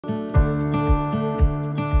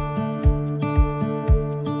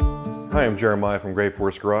Hi, I'm Jeremiah from Great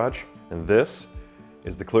Forest Garage, and this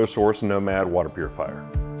is the Clearsource Nomad water purifier.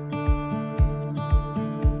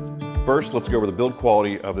 First, let's go over the build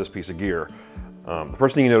quality of this piece of gear. The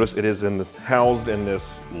first thing you notice, it is housed in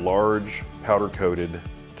this large powder-coated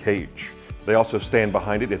cage. They also stand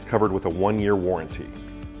behind it. It's covered with a 1-year warranty.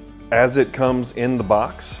 As it comes in the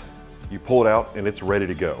box, you pull it out and it's ready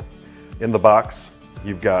to go. In the box,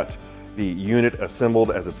 you've got the unit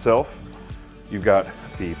assembled as itself. You've got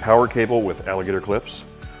the power cable with alligator clips.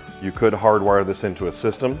 You could hardwire this into a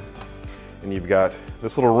system. And you've got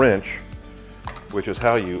this little wrench, which is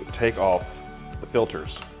how you take off the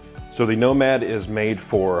filters. So the Nomad is made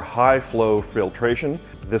for high flow filtration.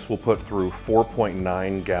 This will put through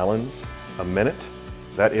 4.9 gallons a minute.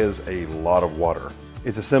 That is a lot of water.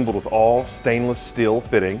 It's assembled with all stainless steel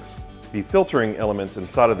fittings. The filtering elements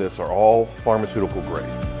inside of this are all pharmaceutical grade.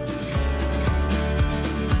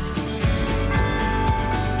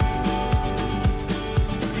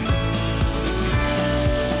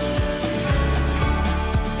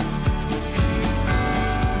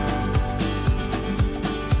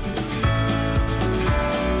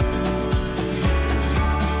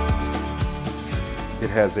 It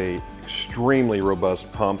has an extremely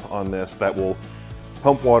robust pump on this that will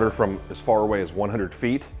pump water from as far away as 100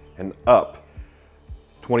 feet and up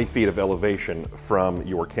 20 feet of elevation from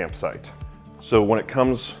your campsite. So when it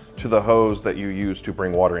comes to the hose that you use to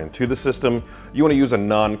bring water into the system, you want to use a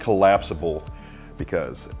non-collapsible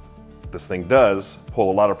because this thing does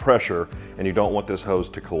pull a lot of pressure and you don't want this hose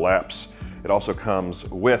to collapse. It also comes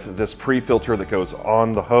with this pre-filter that goes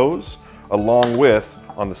on the hose, along with,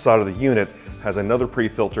 on the side of the unit, has another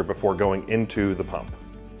pre-filter before going into the pump.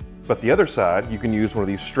 But the other side, you can use one of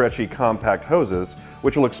these stretchy compact hoses,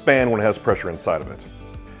 which will expand when it has pressure inside of it.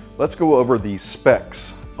 Let's go over the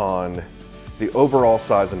specs on the overall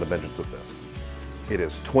size and dimensions of this. It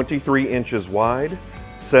is 23 inches wide,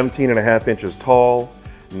 17.5 inches tall,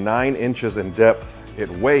 9 inches in depth. It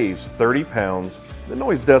weighs 30 pounds. The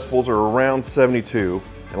noise decibels are around 72.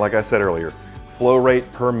 And like I said earlier, flow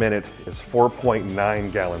rate per minute is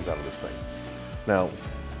 4.9 gallons out of this thing. Now,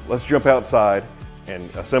 let's jump outside and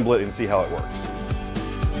assemble it and see how it works.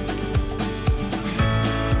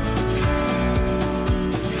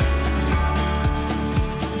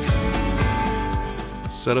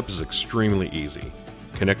 Setup is extremely easy.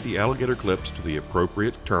 Connect the alligator clips to the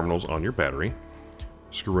appropriate terminals on your battery.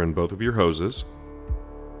 Screw in both of your hoses.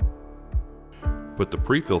 Put the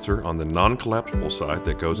pre-filter on the non-collapsible side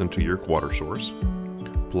that goes into your water source.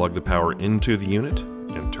 Plug the power into the unit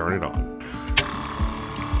and turn it on.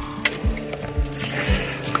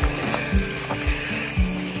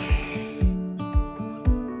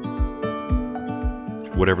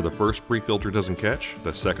 Whatever the first pre-filter doesn't catch,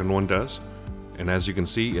 the second one does. And as you can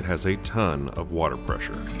see, it has a ton of water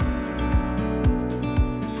pressure.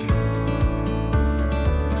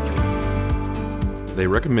 They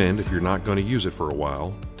recommend, if you're not going to use it for a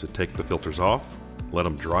while, to take the filters off, let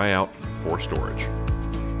them dry out for storage.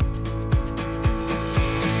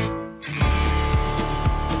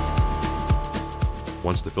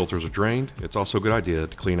 Once the filters are drained, it's also a good idea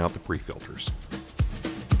to clean out the pre-filters.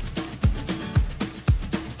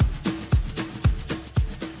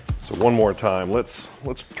 So one more time, let's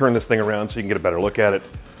turn this thing around so you can get a better look at it.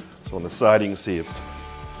 So on the side you can see it's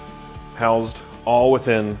housed all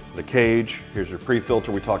within the cage. Here's your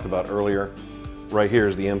pre-filter we talked about earlier. Right here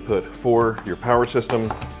is the input for your power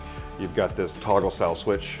system. You've got this toggle style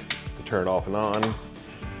switch to turn it off and on.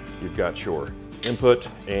 You've got your input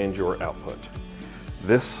and your output.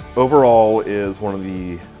 This overall is one of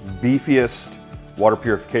the beefiest water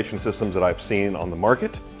purification systems that I've seen on the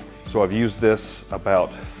market. So I've used this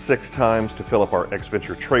about 6 times to fill up our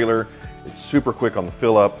X-Venture trailer. It's super quick on the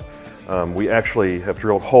fill up. We actually have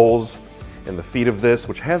drilled holes in the feet of this,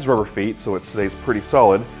 which has rubber feet, so it stays pretty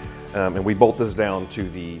solid. And we bolt this down to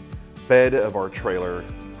the bed of our trailer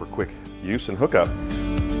for quick use and hookup.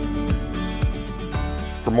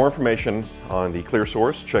 For more information on the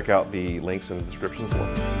Clearsource, check out the links in the description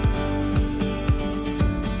below.